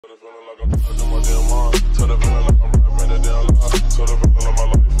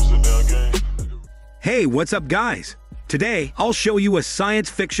Hey, what's up guys? Today, I'll show you a science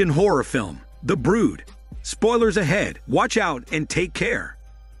fiction horror film, The Brood. Spoilers ahead, watch out and take care.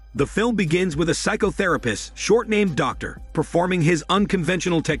 The film begins with a psychotherapist, short-named Doctor, performing his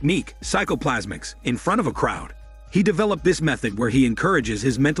unconventional technique, psychoplasmics, in front of a crowd. He developed this method where he encourages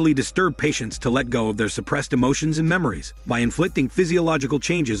his mentally disturbed patients to let go of their suppressed emotions and memories by inflicting physiological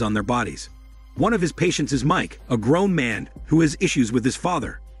changes on their bodies. One of his patients is Mike, a grown man who has issues with his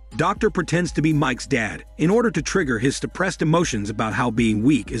father. Doctor pretends to be Mike's dad in order to trigger his suppressed emotions about how being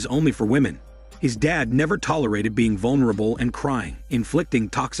weak is only for women. His dad never tolerated being vulnerable and crying, inflicting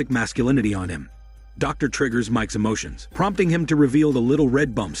toxic masculinity on him. Doctor triggers Mike's emotions, prompting him to reveal the little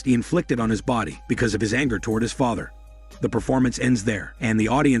red bumps he inflicted on his body because of his anger toward his father. The performance ends there, and the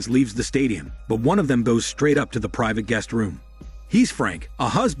audience leaves the stadium, but one of them goes straight up to the private guest room. He's Frank, a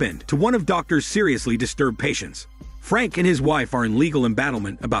husband to one of Doctor's seriously disturbed patients. Frank and his wife are in legal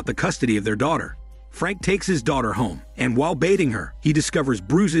embattlement about the custody of their daughter. Frank takes his daughter home, and while bathing her, he discovers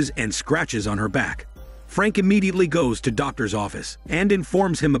bruises and scratches on her back. Frank immediately goes to Doctor's office and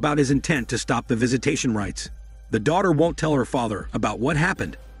informs him about his intent to stop the visitation rights. The daughter won't tell her father about what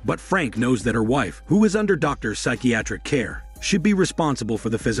happened, but Frank knows that her wife, who is under Doctor's psychiatric care, should be responsible for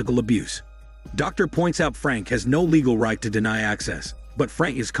the physical abuse. Doctor points out Frank has no legal right to deny access, but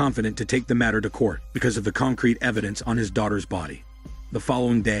Frank is confident to take the matter to court because of the concrete evidence on his daughter's body. The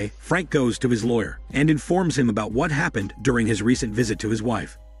following day, Frank goes to his lawyer and informs him about what happened during his recent visit to his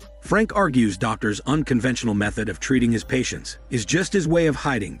wife. Frank argues Doctor's unconventional method of treating his patients is just his way of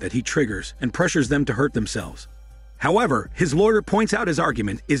hiding that he triggers and pressures them to hurt themselves. However, his lawyer points out his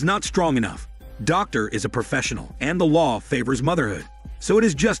argument is not strong enough. Doctor is a professional, and the law favors motherhood. So it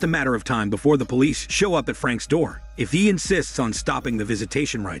is just a matter of time before the police show up at Frank's door if he insists on stopping the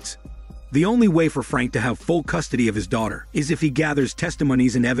visitation rights. The only way for Frank to have full custody of his daughter is if he gathers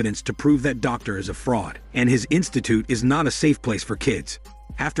testimonies and evidence to prove that Doctor is a fraud, and his institute is not a safe place for kids.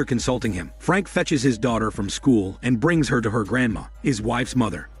 After consulting him, Frank fetches his daughter from school and brings her to her grandma, his wife's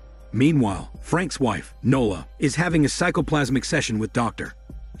mother. Meanwhile, Frank's wife, Nola, is having a psychoplasmic session with Doctor.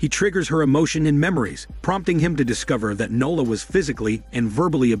 He triggers her emotion and memories, prompting him to discover that Nola was physically and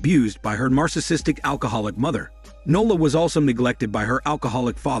verbally abused by her narcissistic alcoholic mother. Nola was also neglected by her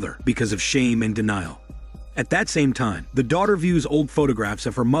alcoholic father because of shame and denial. At that same time, the daughter views old photographs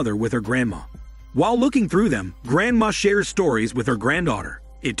of her mother with her grandma. While looking through them, Grandma shares stories with her granddaughter.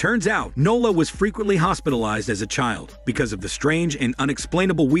 It turns out Nola was frequently hospitalized as a child because of the strange and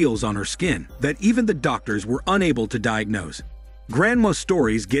unexplainable wheals on her skin that even the doctors were unable to diagnose. Grandma's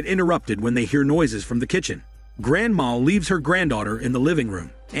stories get interrupted when they hear noises from the kitchen. Grandma leaves her granddaughter in the living room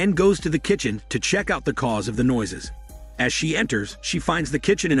and goes to the kitchen to check out the cause of the noises. As she enters, she finds the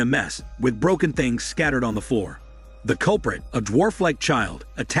kitchen in a mess, with broken things scattered on the floor. The culprit, a dwarf-like child,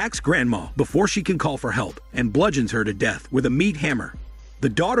 attacks Grandma before she can call for help and bludgeons her to death with a meat hammer. The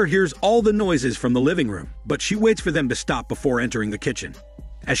daughter hears all the noises from the living room, but she waits for them to stop before entering the kitchen.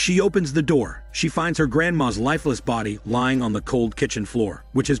 As she opens the door, she finds her grandma's lifeless body lying on the cold kitchen floor,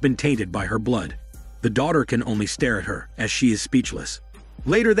 which has been tainted by her blood. The daughter can only stare at her as she is speechless.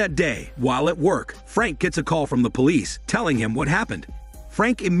 Later that day, while at work, Frank gets a call from the police telling him what happened.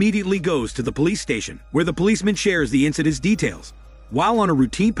 Frank immediately goes to the police station, where the policeman shares the incident's details. While on a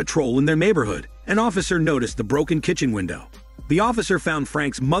routine patrol in their neighborhood, an officer noticed the broken kitchen window. The officer found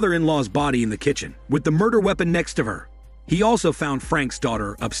Frank's mother-in-law's body in the kitchen, with the murder weapon next to her. He also found Frank's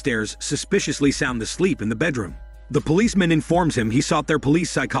daughter upstairs, suspiciously sound asleep in the bedroom. The policeman informs him he sought their police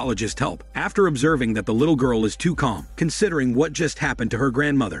psychologist's help after observing that the little girl is too calm, considering what just happened to her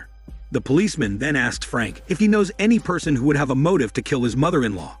grandmother. The policeman then asks Frank if he knows any person who would have a motive to kill his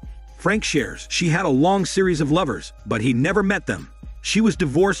mother-in-law. Frank shares she had a long series of lovers, but he never met them. She was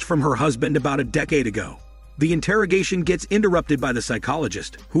divorced from her husband about a decade ago. The interrogation gets interrupted by the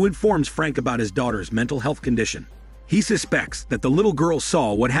psychologist, who informs Frank about his daughter's mental health condition. He suspects that the little girl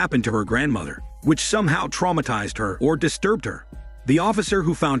saw what happened to her grandmother, which somehow traumatized her or disturbed her. The officer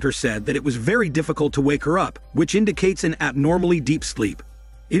who found her said that it was very difficult to wake her up, which indicates an abnormally deep sleep.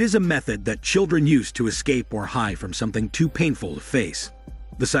 It is a method that children use to escape or hide from something too painful to face.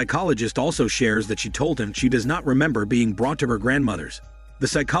 The psychologist also shares that she told him she does not remember being brought to her grandmother's. The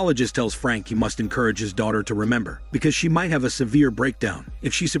psychologist tells Frank he must encourage his daughter to remember, because she might have a severe breakdown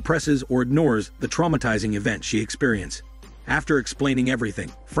if she suppresses or ignores the traumatizing event she experienced. After explaining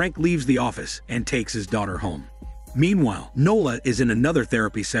everything, Frank leaves the office and takes his daughter home. Meanwhile, Nola is in another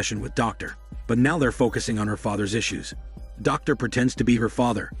therapy session with Doctor, but now they're focusing on her father's issues. Doctor pretends to be her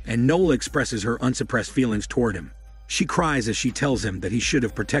father, and Nola expresses her unsuppressed feelings toward him. She cries as she tells him that he should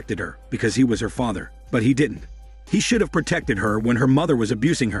have protected her because he was her father, but he didn't. He should have protected her when her mother was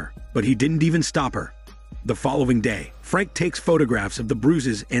abusing her, but he didn't even stop her. The following day, Frank takes photographs of the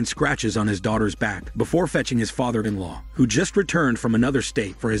bruises and scratches on his daughter's back before fetching his father-in-law, who just returned from another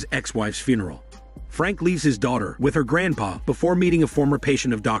state for his ex-wife's funeral. Frank leaves his daughter with her grandpa before meeting a former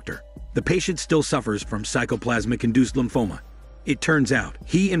patient of Dr. The patient still suffers from psychoplasmic-induced lymphoma. It turns out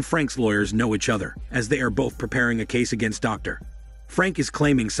he and Frank's lawyers know each other, as they are both preparing a case against Dr. Frank is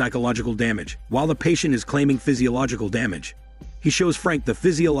claiming psychological damage, while the patient is claiming physiological damage. He shows Frank the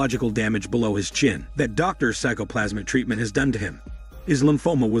physiological damage below his chin that Doctor's psychoplasmic treatment has done to him. His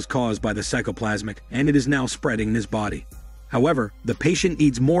lymphoma was caused by the psychoplasmic, and it is now spreading in his body. However, the patient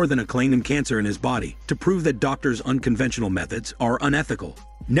needs more than a claimed cancer in his body to prove that Doctor's unconventional methods are unethical.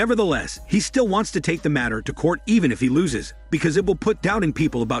 Nevertheless, he still wants to take the matter to court even if he loses, because it will put doubt in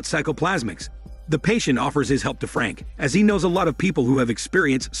people about psychoplasmics. The patient offers his help to Frank, as he knows a lot of people who have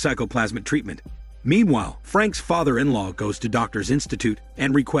experienced psychoplasmic treatment. Meanwhile, Frank's father-in-law goes to Doctor's Institute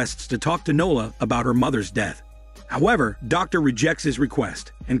and requests to talk to Nola about her mother's death. However, Doctor rejects his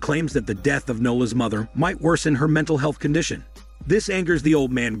request and claims that the death of Nola's mother might worsen her mental health condition. This angers the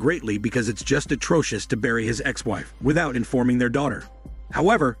old man greatly because it's just atrocious to bury his ex-wife without informing their daughter.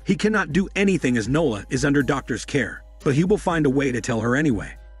 However, he cannot do anything as Nola is under Doctor's care, but he will find a way to tell her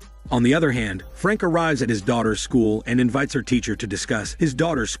anyway. On the other hand, Frank arrives at his daughter's school and invites her teacher to discuss his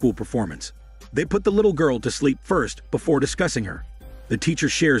daughter's school performance. They put the little girl to sleep first before discussing her. The teacher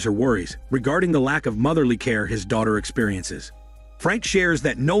shares her worries regarding the lack of motherly care his daughter experiences. Frank shares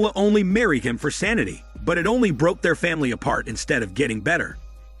that Nola only married him for sanity, but it only broke their family apart instead of getting better.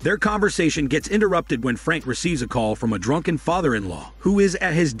 Their conversation gets interrupted when Frank receives a call from a drunken father-in-law who is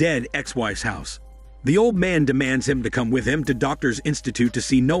at his dead ex-wife's house. The old man demands him to come with him to Doctor's Institute to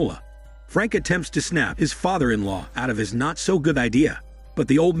see Nola. Frank attempts to snap his father-in-law out of his not-so-good idea, but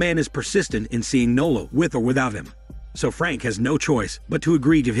the old man is persistent in seeing Nola with or without him. So Frank has no choice but to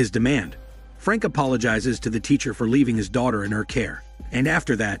agree to his demand. Frank apologizes to the teacher for leaving his daughter in her care, and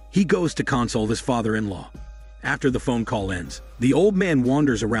after that, he goes to console his father-in-law. After the phone call ends, the old man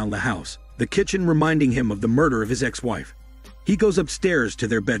wanders around the house, the kitchen reminding him of the murder of his ex-wife. He goes upstairs to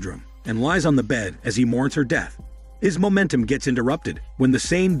their bedroom and lies on the bed as he mourns her death. His momentum gets interrupted when the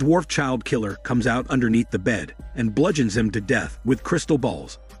same dwarf child killer comes out underneath the bed and bludgeons him to death with crystal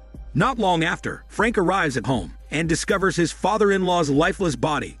balls. Not long after, Frank arrives at home and discovers his father-in-law's lifeless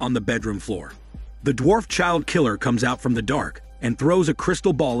body on the bedroom floor. The dwarf child killer comes out from the dark and throws a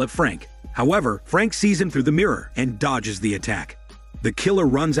crystal ball at Frank. However, Frank sees him through the mirror and dodges the attack. The killer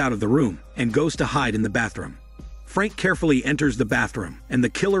runs out of the room and goes to hide in the bathroom. Frank carefully enters the bathroom and the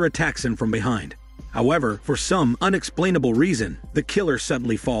killer attacks him from behind. However, for some unexplainable reason, the killer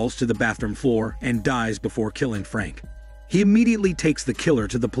suddenly falls to the bathroom floor and dies before killing Frank. He immediately takes the killer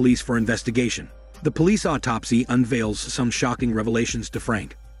to the police for investigation. The police autopsy unveils some shocking revelations to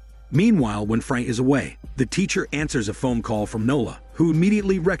Frank. Meanwhile, when Frank is away, the teacher answers a phone call from Nola, who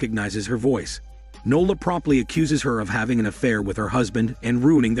immediately recognizes her voice. Nola promptly accuses her of having an affair with her husband and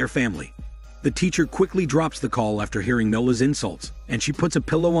ruining their family. The teacher quickly drops the call after hearing Nola's insults, and she puts a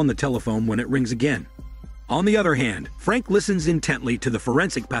pillow on the telephone when it rings again. On the other hand, Frank listens intently to the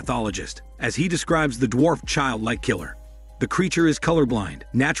forensic pathologist as he describes the dwarf child-like killer. The creature is colorblind,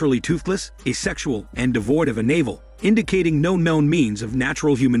 naturally toothless, asexual, and devoid of a navel, indicating no known means of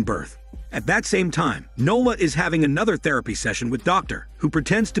natural human birth. At that same time, Nola is having another therapy session with Doctor, who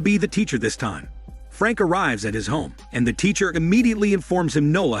pretends to be the teacher this time. Frank arrives at his home, and the teacher immediately informs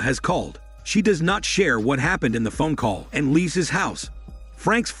him Nola has called. She does not share what happened in the phone call and leaves his house.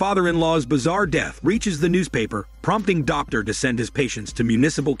 Frank's father-in-law's bizarre death reaches the newspaper, prompting Doctor to send his patients to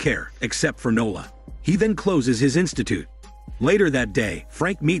municipal care, except for Nola. He then closes his institute. Later that day,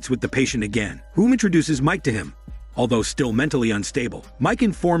 Frank meets with the patient again, whom introduces Mike to him. Although still mentally unstable, Mike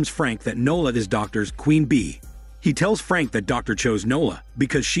informs Frank that Nola is Doctor's Queen Bee. He tells Frank that Doctor chose Nola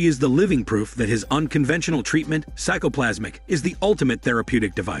because she is the living proof that his unconventional treatment, Psychoplasmic, is the ultimate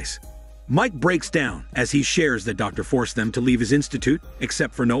therapeutic device. Mike breaks down as he shares that Doctor forced them to leave his institute,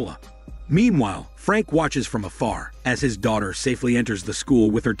 except for Nola. Meanwhile, Frank watches from afar as his daughter safely enters the school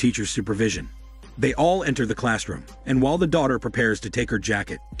with her teacher's supervision. They all enter the classroom, and while the daughter prepares to take her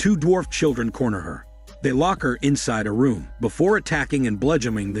jacket, two dwarf children corner her. They lock her inside a room before attacking and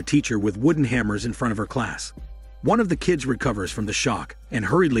bludgeoning the teacher with wooden hammers in front of her class. One of the kids recovers from the shock and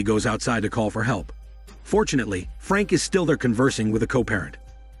hurriedly goes outside to call for help. Fortunately, Frank is still there conversing with a co-parent.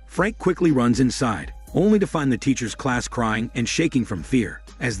 Frank quickly runs inside, only to find the teacher's class crying and shaking from fear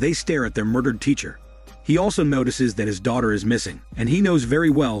as they stare at their murdered teacher. He also notices that his daughter is missing, and he knows very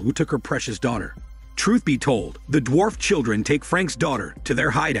well who took her precious daughter. Truth be told, the dwarf children take Frank's daughter to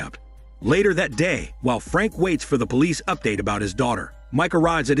their hideout. Later that day, while Frank waits for the police update about his daughter, Mike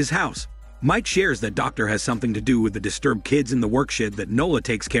arrives at his house. Mike shares that Doctor has something to do with the disturbed kids in the workshed that Nola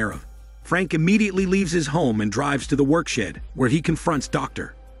takes care of. Frank immediately leaves his home and drives to the workshed, where he confronts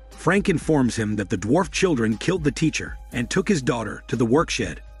Doctor. Frank informs him that the dwarf children killed the teacher and took his daughter to the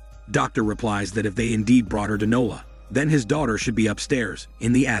workshed. Doctor replies that if they indeed brought her to Nola, then his daughter should be upstairs,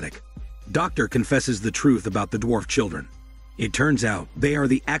 in the attic. Doctor confesses the truth about the dwarf children. It turns out they are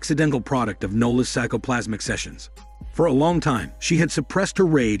the accidental product of Nola's psychoplasmic sessions. For a long time, she had suppressed her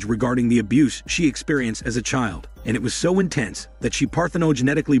rage regarding the abuse she experienced as a child, and it was so intense that she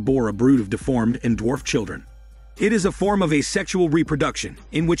parthenogenetically bore a brood of deformed and dwarf children. It is a form of asexual reproduction,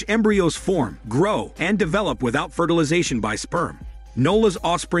 in which embryos form, grow, and develop without fertilization by sperm. Nola's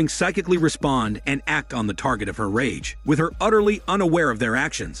offspring psychically respond and act on the target of her rage, with her utterly unaware of their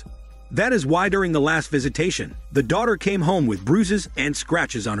actions. That is why during the last visitation, the daughter came home with bruises and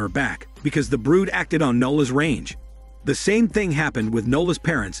scratches on her back, because the brood acted on Nola's rage. The same thing happened with Nola's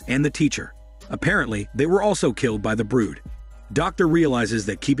parents and the teacher. Apparently, they were also killed by the brood. Doctor realizes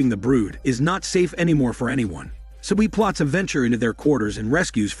that keeping the brood is not safe anymore for anyone, so he plots a venture into their quarters and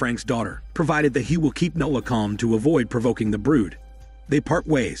rescues Frank's daughter, provided that he will keep Nola calm to avoid provoking the brood. They part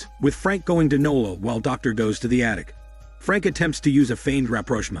ways, with Frank going to Nola while Doctor goes to the attic. Frank attempts to use a feigned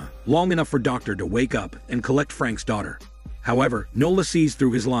rapprochement, long enough for Doctor to wake up and collect Frank's daughter. However, Nola sees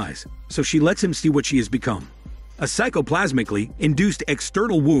through his lies, so she lets him see what she has become. A psychoplasmically induced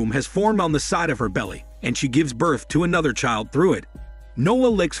external womb has formed on the side of her belly, and she gives birth to another child through it. Nola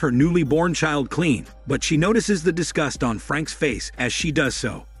licks her newly born child clean, but she notices the disgust on Frank's face as she does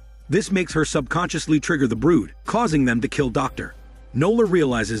so. This makes her subconsciously trigger the brood, causing them to kill Doctor. Nola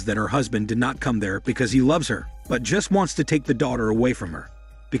realizes that her husband did not come there because he loves her, but just wants to take the daughter away from her.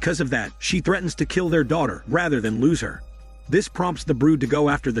 Because of that, she threatens to kill their daughter rather than lose her. This prompts the brood to go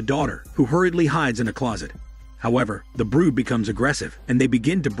after the daughter, who hurriedly hides in a closet. However, the brood becomes aggressive, and they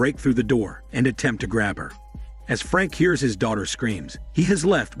begin to break through the door and attempt to grab her. As Frank hears his daughter screams, he is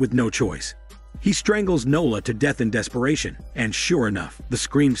left with no choice. He strangles Nola to death in desperation, and sure enough, the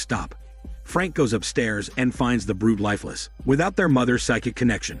screams stop. Frank goes upstairs and finds the brood lifeless, without their mother's psychic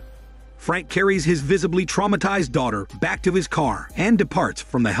connection. Frank carries his visibly traumatized daughter back to his car and departs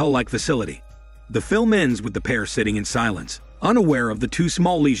from the hell-like facility. The film ends with the pair sitting in silence, unaware of the two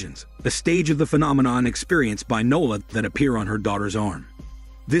small lesions, a stage of the phenomenon experienced by Nola that appear on her daughter's arm.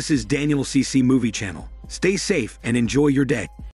 This is Daniel CC Movie Channel. Stay safe and enjoy your day.